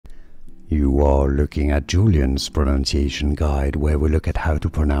You are looking at Julian's pronunciation guide, where we look at how to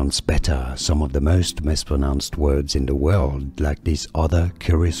pronounce better some of the most mispronounced words in the world, like this other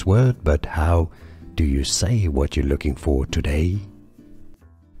curious word. But how do you say what you're looking for today?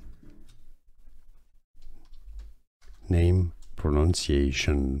 Name,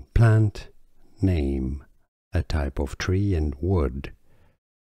 pronunciation, plant, name, a type of tree, and wood.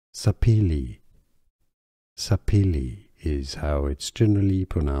 Sapele. Sapele is how it's generally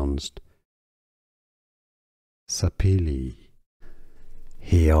pronounced. Sapele.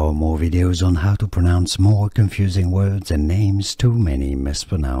 Here are more videos on how to pronounce more confusing words and names too many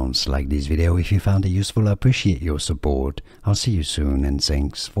mispronounced. Like this video if you found it useful. I appreciate your support. I'll see you soon and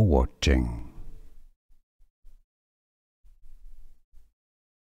thanks for watching.